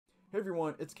Hey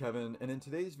everyone, it's Kevin, and in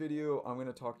today's video, I'm going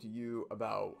to talk to you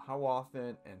about how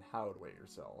often and how to weigh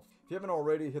yourself. If you haven't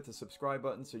already, hit the subscribe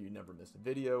button so you never miss a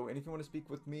video, and if you want to speak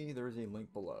with me, there is a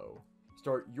link below.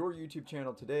 Start your YouTube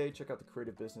channel today, check out the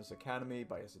Creative Business Academy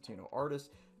by a Latino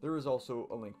artist. There is also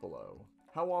a link below.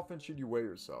 How often should you weigh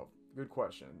yourself? Good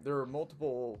question. There are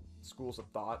multiple schools of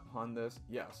thought on this.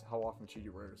 Yes, how often should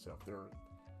you weigh yourself? There are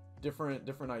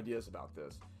different ideas about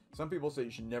this. Some people say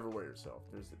you should never weigh yourself.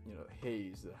 There's,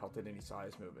 Hayes, the health at any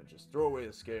size movement. Just throw away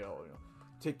the scale,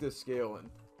 take this scale and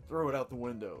throw it out the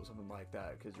window, something like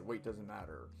that, because your weight doesn't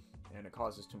matter and it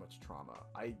causes too much trauma.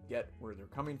 I get where they're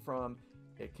coming from.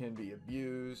 It can be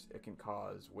abused. It can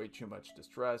cause way too much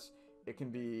distress. It can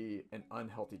be an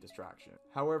unhealthy distraction.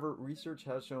 However, research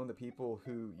has shown that people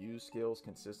who use scales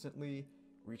consistently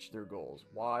reach their goals.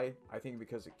 Why? I think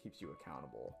because it keeps you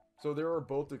accountable. So there are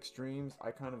both extremes.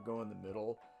 I kind of go in the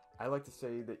middle. I like to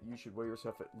say that you should weigh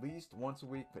yourself at least once a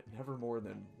week, but never more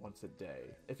than once a day.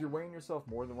 If you're weighing yourself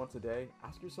more than once a day,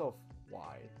 ask yourself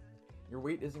why. Your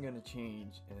weight isn't going to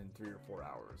change in 3 or 4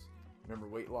 hours. Remember,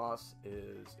 weight loss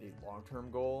is a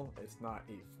long-term goal. It's not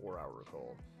a 4-hour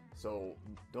goal. So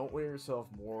don't weigh yourself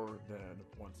more than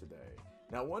once a day.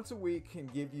 Now, once a week can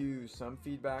give you some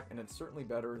feedback, and it's certainly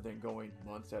better than going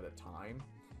months at a time.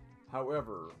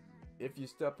 However, if you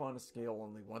step on a scale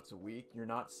only once a week, you're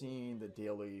not seeing the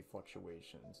daily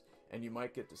fluctuations, and you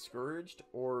might get discouraged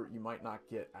or you might not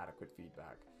get adequate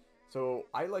feedback. So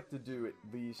I like to do at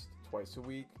least twice a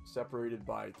week, separated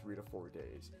by 3 to 4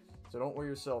 days. So don't weigh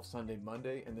yourself Sunday,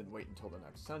 Monday, and then wait until the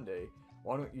next Sunday.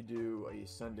 Why don't you do a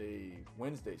Sunday,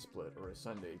 Wednesday split or a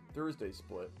Sunday, Thursday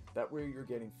split? That way you're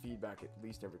getting feedback at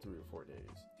least every 3 or 4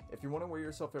 days. If you want to weigh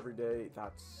yourself every day,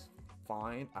 that's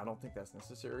fine. I don't think that's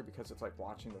necessary because it's like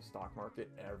watching the stock market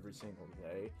every single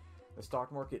day. The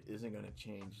stock market isn't going to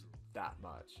change that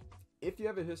much. If you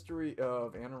have a history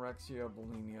of anorexia,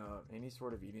 bulimia, any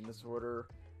sort of eating disorder,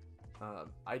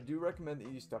 I do recommend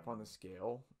that you step on the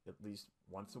scale at least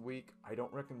once a week. I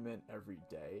don't recommend every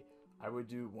day. I would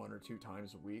do 1 or 2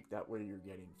 times a week. That way you're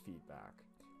getting feedback.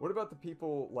 What about the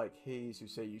people like Hayes who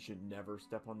say you should never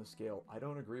step on the scale? I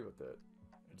don't agree with it.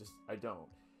 I don't.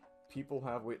 People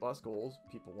have weight loss goals.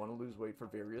 People want to lose weight for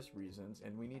various reasons,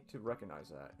 and we need to recognize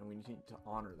that, and we need to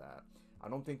honor that. I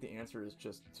don't think the answer is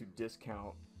just to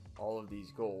discount all of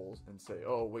these goals and say,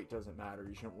 oh, weight doesn't matter.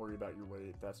 You shouldn't worry about your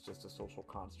weight. That's just a social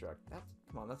construct.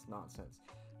 Come on, that's nonsense.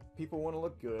 People want to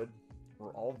look good.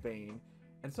 We're all vain.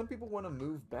 And some people want to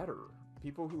move better.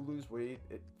 People who lose weight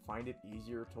find it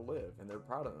easier to live, and they're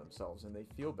proud of themselves and they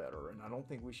feel better, and I don't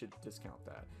think we should discount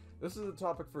that. This is a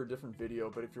topic for a different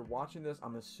video, but if you're watching this,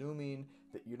 I'm assuming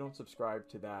that you don't subscribe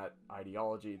to that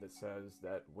ideology that says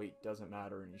that weight doesn't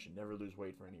matter and you should never lose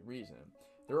weight for any reason.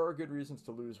 There are good reasons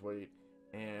to lose weight,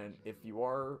 and if you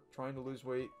are trying to lose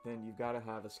weight, then you've got to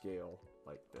have a scale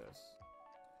like this.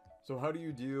 So how do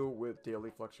you deal with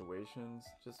daily fluctuations?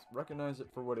 Just recognize it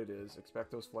for what it is.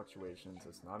 Expect those fluctuations.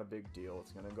 It's not a big deal.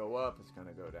 It's going to go up. It's going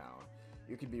to go down.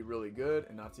 You can be really good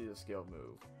and not see the scale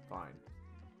move. Fine.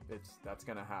 That's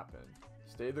going to happen.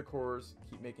 Stay the course.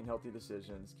 Keep making healthy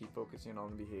decisions. Keep focusing on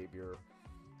the behavior.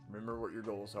 Remember what your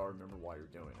goals are. Remember why you're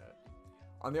doing it.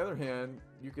 On the other hand,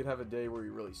 you could have a day where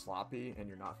you're really sloppy and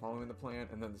you're not following the plan,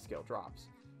 and then the scale drops.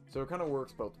 So it kind of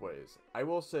works both ways. I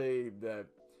will say that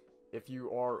if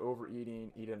you are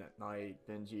overeating, eating at night,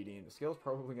 binge eating, the scale's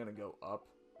probably going to go up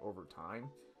over time.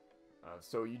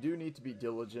 So you do need to be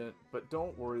diligent, but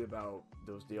don't worry about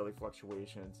those daily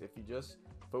fluctuations. If you just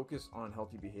focus on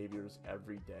healthy behaviors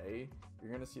every day,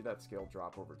 you're going to see that scale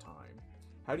drop over time.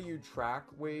 How do you track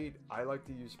weight? I like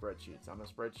to use spreadsheets. I'm a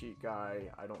spreadsheet guy.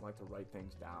 I don't like to write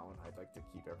things down. I'd like to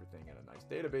keep everything in a nice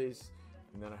database,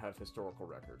 and then I have historical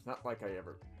records. Not like I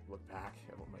ever look back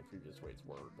at what my previous weights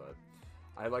were, but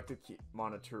I like to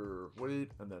monitor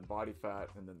weight and then body fat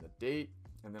and then the date,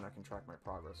 and then I can track my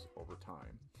progress over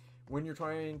time. When you're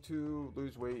trying to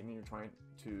lose weight and you're trying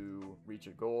to reach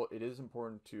a goal, it is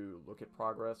important to look at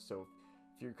progress. So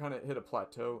if you kind of hit a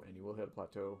plateau, and you will hit a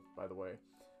plateau, by the way,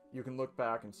 you can look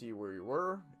back and see where you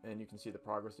were, and you can see the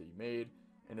progress that you made,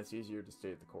 and it's easier to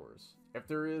stay the course. If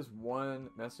there is one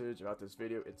message about this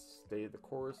video, it's stay the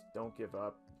course. Don't give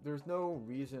up. There's no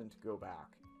reason to go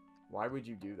back. Why would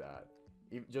you do that?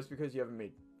 Just because you haven't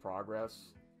made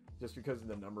progress, just because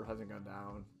the number hasn't gone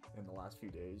down in the last few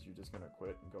days, you're just going to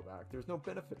quit and go back. There's no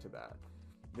benefit to that.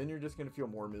 Then you're just going to feel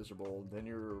more miserable. Then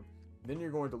you're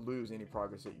going to lose any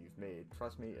progress that you've made.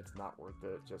 Trust me, it's not worth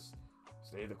it. Just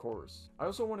stay the course. I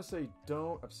also want to say,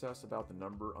 don't obsess about the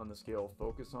number on the scale.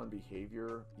 Focus on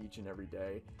behavior each and every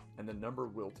day, and the number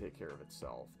will take care of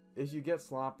itself. If you get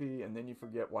sloppy and then you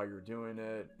forget why you're doing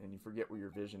it and you forget what your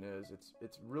vision is,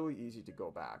 it's really easy to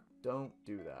go back. Don't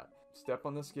do that. Step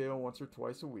on the scale once or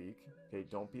twice a week. Okay,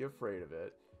 don't be afraid of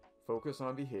it. Focus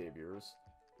on behaviors.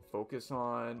 Focus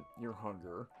on your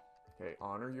hunger. Okay,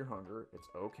 honor your hunger. It's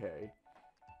okay.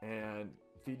 And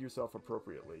feed yourself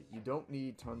appropriately. You don't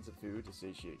need tons of food to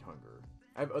satiate hunger.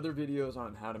 I have other videos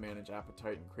on how to manage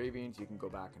appetite and cravings. You can go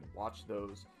back and watch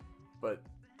those. But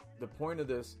the point of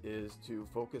this is to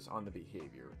focus on the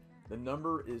behavior. The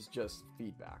number is just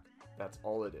feedback. That's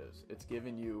all it is. It's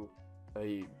giving you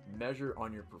a measure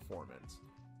on your performance.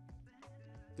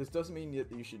 This doesn't mean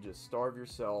that you should just starve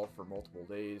yourself for multiple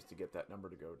days to get that number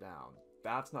to go down.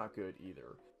 That's not good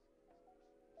either.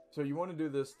 So you want to do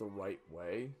this the right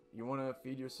way. You want to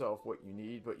feed yourself what you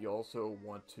need, but you also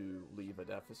want to leave a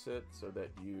deficit so that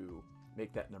you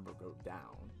make that number go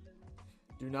down.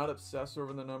 Do not obsess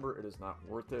over the number. It is not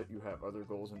worth it. You have other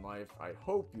goals in life. I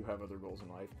hope you have other goals in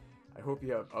life. I hope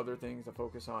you have other things to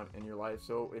focus on in your life.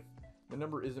 So if the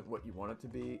number isn't what you want it to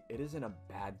be, it isn't a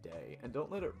bad day. And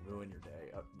don't let it ruin your day.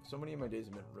 So many of my days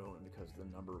have been ruined because the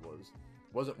number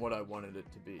wasn't what I wanted it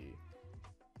to be.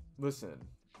 Listen,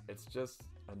 it's just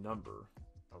a number,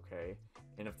 okay?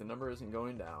 And if the number isn't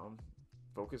going down,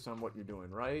 focus on what you're doing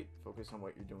right, focus on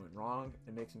what you're doing wrong,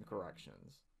 and make some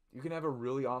corrections. You can have a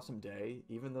really awesome day,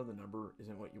 even though the number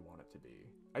isn't what you want it to be.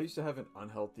 I used to have an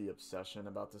unhealthy obsession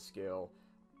about the scale.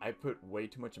 I put way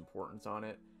too much importance on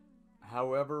it.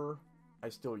 However, I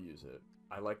still use it.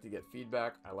 I like to get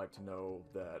feedback. I like to know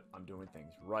that I'm doing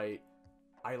things right.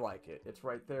 I like it. It's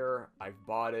right there. I've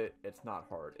bought it. It's not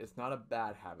hard. It's not a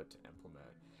bad habit to implement.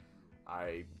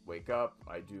 I wake up,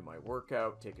 I do my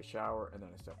workout, take a shower, and then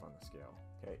I step on the scale.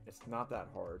 Okay, it's not that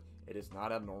hard. It is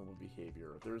not abnormal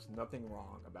behavior. There's nothing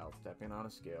wrong about stepping on a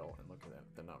scale and looking at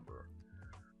the number.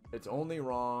 It's only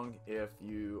wrong if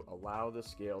you allow the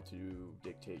scale to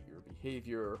dictate your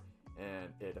behavior and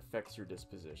it affects your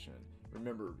disposition.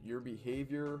 Remember, your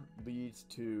behavior leads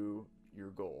to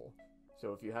your goal.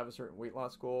 So if you have a certain weight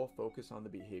loss goal, focus on the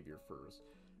behavior first.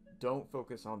 Don't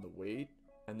focus on the weight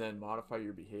and then modify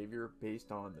your behavior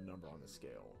based on the number on the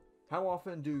scale. How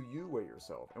often do you weigh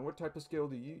yourself, and what type of scale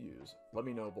do you use? Let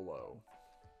me know below.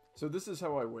 So this is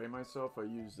how I weigh myself. I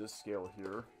use this scale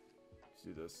here. Let's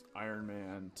do this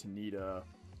Ironman Tanita.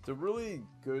 It's a really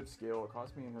good scale. It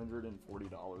cost me $140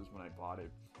 when I bought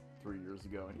it 3 years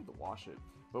ago. I need to wash it.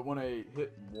 But when I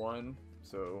hit 1,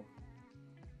 so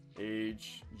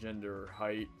age, gender,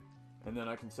 height, and then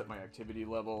I can set my activity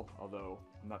level, although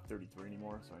I'm not 33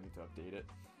 anymore, so I need to update it.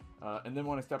 And then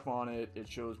when I step on it, it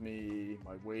shows me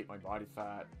my weight, my body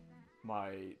fat,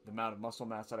 the amount of muscle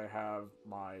mass that I have,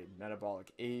 my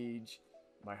metabolic age,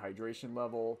 my hydration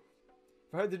level.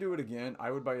 If I had to do it again,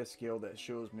 I would buy a scale that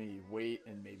shows me weight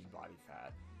and maybe body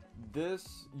fat.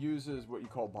 This uses what you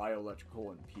call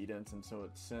bioelectrical impedance, and so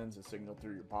it sends a signal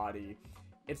through your body.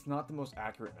 It's not the most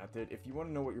accurate method. If you want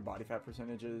to know what your body fat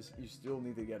percentage is, you still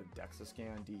need to get a DEXA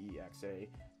scan, DEXA,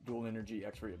 dual energy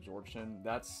X-ray absorption.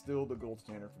 That's still the gold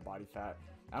standard for body fat.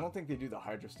 I don't think they do the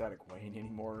hydrostatic weighing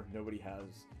anymore. Nobody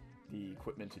has the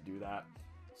equipment to do that.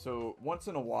 So once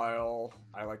in a while,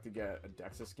 I like to get a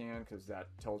DEXA scan because that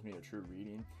tells me a true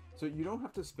reading. So you don't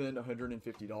have to spend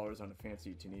 $150 on a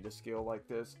fancy Tanita scale like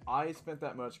this. I spent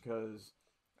that much because,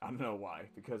 I don't know why,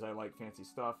 because I like fancy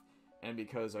stuff and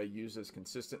because I use this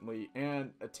consistently,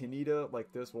 and a Tanita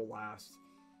like this will last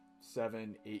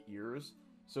 7-8 years.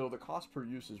 So the cost per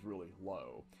use is really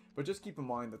low. But just keep in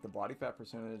mind that the body fat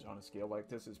percentage on a scale like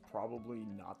this is probably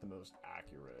not the most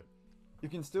accurate. You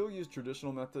can still use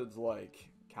traditional methods like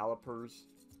calipers,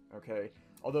 okay?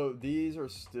 Although these are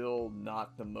still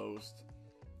not the most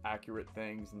accurate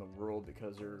things in the world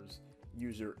because there's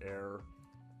user error.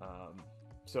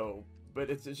 But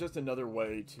it's just another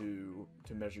way to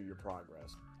measure your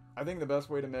progress. I think the best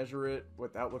way to measure it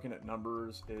without looking at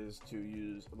numbers is to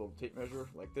use a little tape measure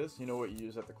like this. You know what you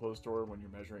use at the clothes store when you're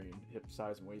measuring hip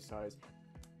size and waist size.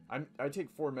 I take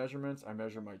 4 measurements. I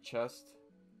measure my chest,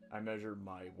 I measure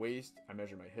my waist, I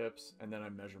measure my hips, and then I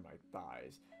measure my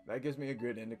thighs. That gives me a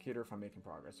good indicator if I'm making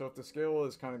progress. So if the scale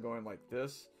is kind of going like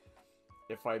this,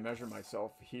 if I measure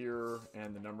myself here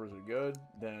and the numbers are good,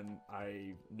 then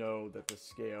I know that the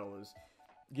scale is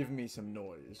giving me some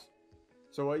noise.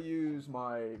 So I use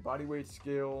my body weight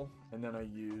scale, and then I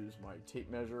use my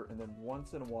tape measure, and then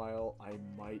once in a while I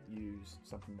might use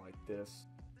something like this.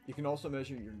 You can also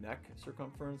measure your neck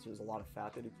circumference. There's a lot of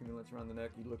fat that accumulates around the neck.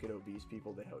 You look at obese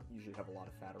people, they usually have a lot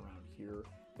of fat around here.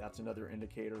 That's another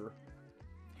indicator.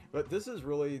 But this is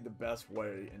really the best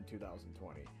way in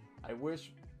 2020. I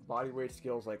wish body weight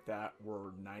scales like that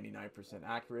were 99%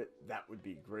 accurate. That would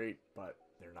be great, but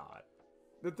they're not.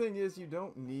 The thing is, you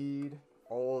don't need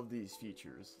all of these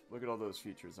features. Look at all those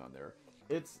features on there.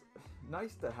 It's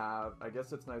nice to have. I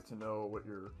guess it's nice to know what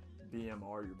your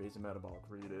BMR, your basic metabolic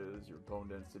rate is, your bone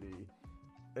density.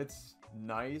 It's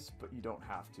nice, but you don't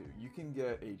have to. You can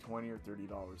get a $20 or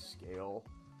 $30 scale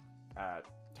at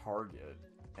Target,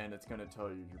 and it's going to tell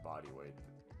you your body weight.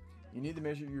 You need to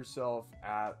measure yourself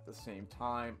at the same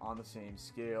time, on the same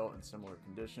scale, in similar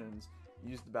conditions.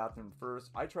 Use the bathroom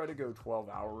first. I try to go 12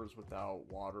 hours without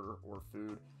water or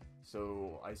food,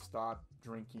 so I stop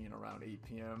drinking around 8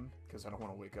 p.m. because I don't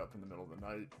want to wake up in the middle of the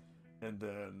night, and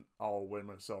then I'll weigh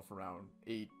myself around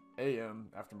 8 a.m.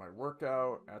 after my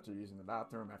workout, after using the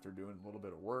bathroom, after doing a little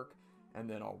bit of work, and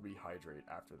then I'll rehydrate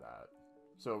after that.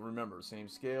 So remember, same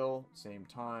scale, same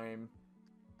time,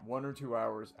 1 or 2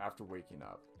 hours after waking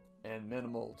up, and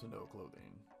minimal to no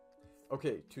clothing.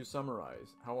 Okay, to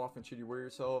summarize, how often should you weigh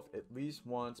yourself? At least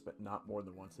once, but not more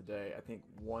than once a day. I think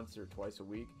once or twice a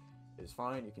week is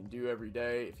fine. You can do every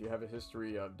day. If you have a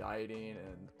history of dieting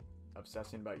and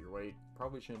obsessing about your weight,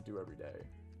 probably shouldn't do every day.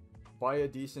 Buy a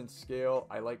decent scale.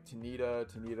 I like Tanita.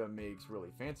 Tanita makes really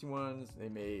fancy ones. They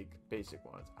make basic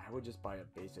ones. I would just buy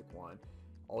a basic one.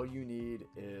 All you need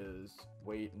is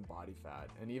weight and body fat.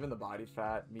 And even the body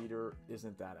fat meter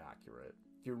isn't that accurate.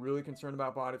 If you're really concerned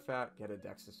about body fat, get a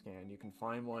DEXA scan. You can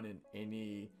find one in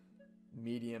any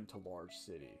medium to large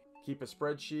city. Keep a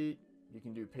spreadsheet. You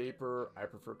can do paper. I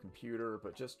prefer computer,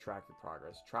 but just track your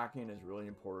progress. Tracking is really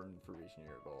important for reaching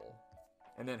your goal.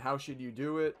 And then how should you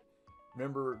do it?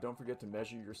 Remember, don't forget to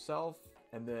measure yourself.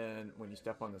 And then when you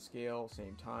step on the scale,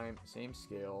 same time, same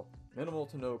scale, minimal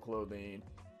to no clothing,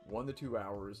 1 to 2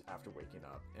 hours after waking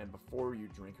up, and before you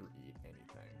drink or eat anything.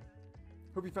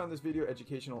 Hope you found this video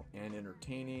educational and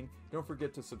entertaining. Don't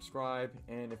forget to subscribe,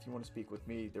 and if you want to speak with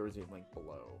me, there is a link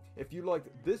below. If you liked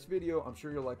this video, I'm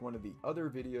sure you'll like one of the other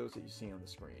videos that you see on the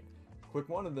screen. Click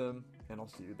one of them, and I'll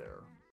see you there.